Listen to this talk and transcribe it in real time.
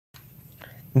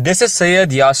This is Syed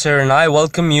Yasir and I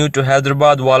welcome you to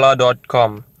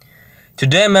hyderabadwala.com.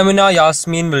 Today Maimoona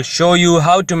Yasmeen will show you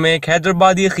how to make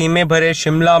Hyderabadi Kheema Bhare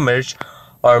Shimla Mirch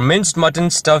or minced mutton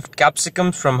stuffed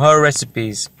capsicums from her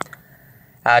recipes.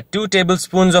 Add 2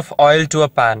 tablespoons of oil to a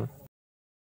pan.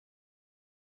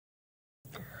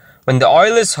 When the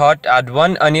oil is hot, add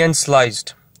 1 onion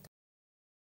sliced.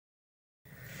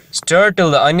 Stir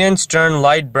till the onions turn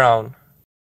light brown.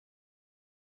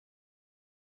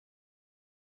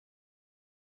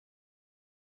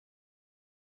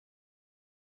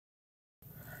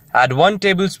 Add 1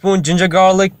 tablespoon ginger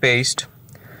garlic paste.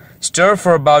 Stir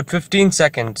for about 15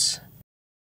 seconds.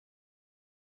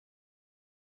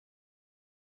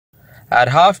 Add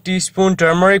half teaspoon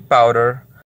turmeric powder,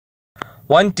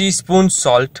 1 teaspoon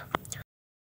salt,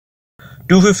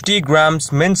 250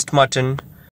 grams minced mutton,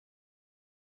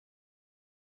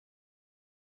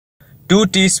 2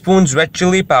 teaspoons red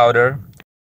chilli powder.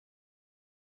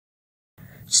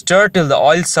 Stir till the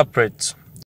oil separates.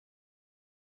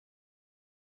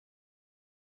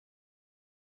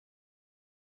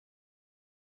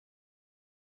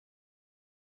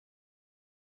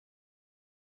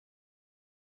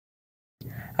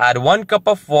 Add 1 cup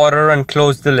of water and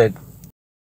close the lid.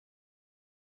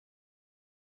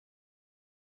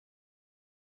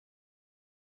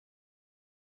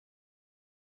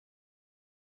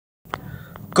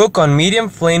 Cook on medium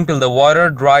flame till the water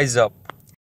dries up.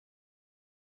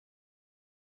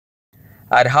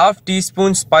 Add half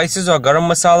teaspoon spices or garam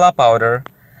masala powder,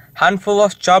 handful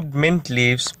of chopped mint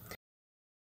leaves,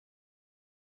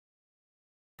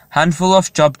 handful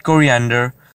of chopped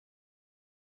coriander.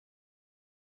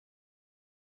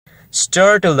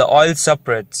 Stir till the oil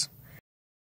separates.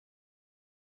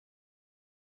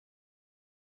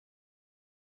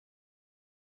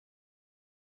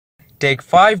 Take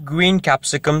 5 green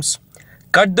capsicums,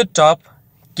 cut the top,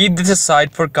 keep this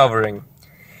aside for covering.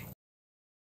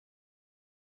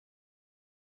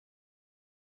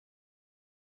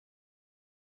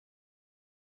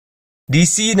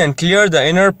 Deseed and clear the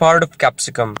inner part of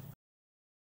capsicum.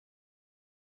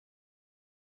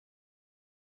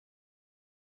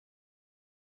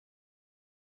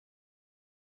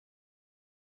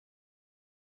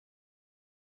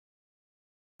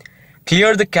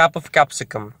 Clear the cap of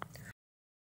capsicum.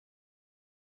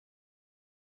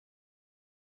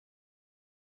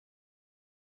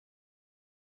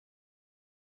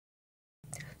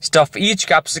 Stuff each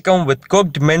capsicum with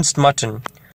cooked minced mutton.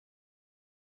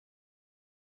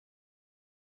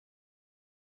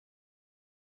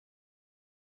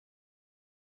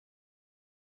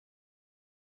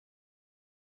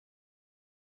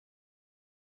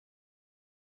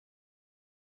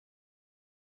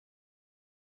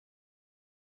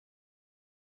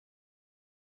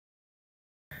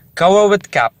 Cover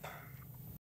with cap.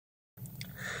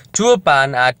 To a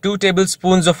pan, add 2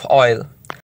 tablespoons of oil.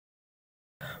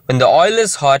 When the oil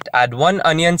is hot, add 1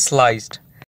 onion sliced.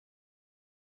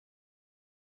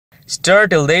 Stir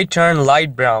till they turn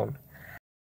light brown.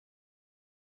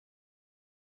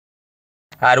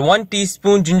 Add 1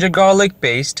 teaspoon ginger garlic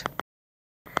paste,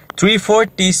 3/4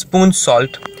 teaspoon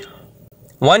salt,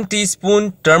 1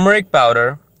 teaspoon turmeric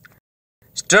powder.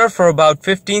 Stir for about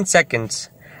 15 seconds.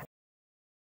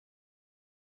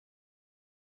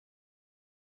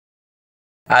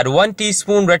 Add 1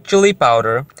 teaspoon red chilli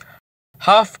powder,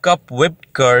 half cup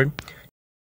whipped curd.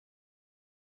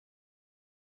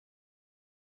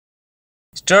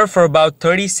 Stir for about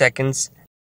 30 seconds.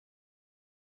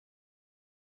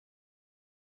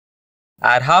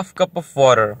 Add half cup of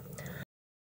water.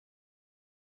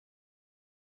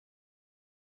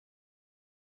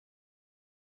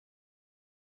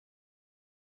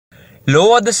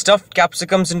 Lower the stuffed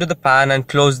capsicums into the pan and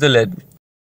close the lid.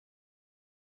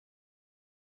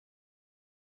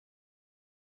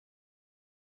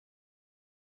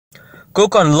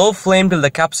 Cook on low flame till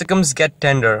the capsicums get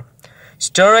tender.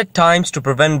 Stir at times to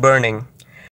prevent burning.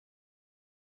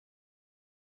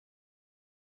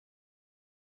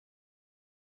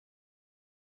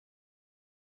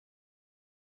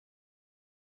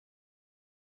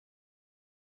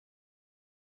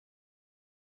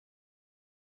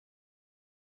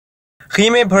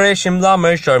 Kheema Bhare Shimla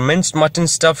Mirch or minced mutton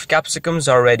stuffed capsicums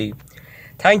are ready.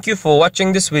 Thank you for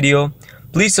watching this video.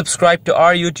 Please subscribe to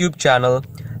our YouTube channel.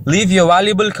 Leave your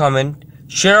valuable comment,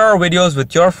 share our videos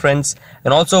with your friends,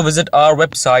 and also visit our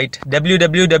website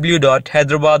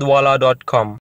www.hyderabadwala.com.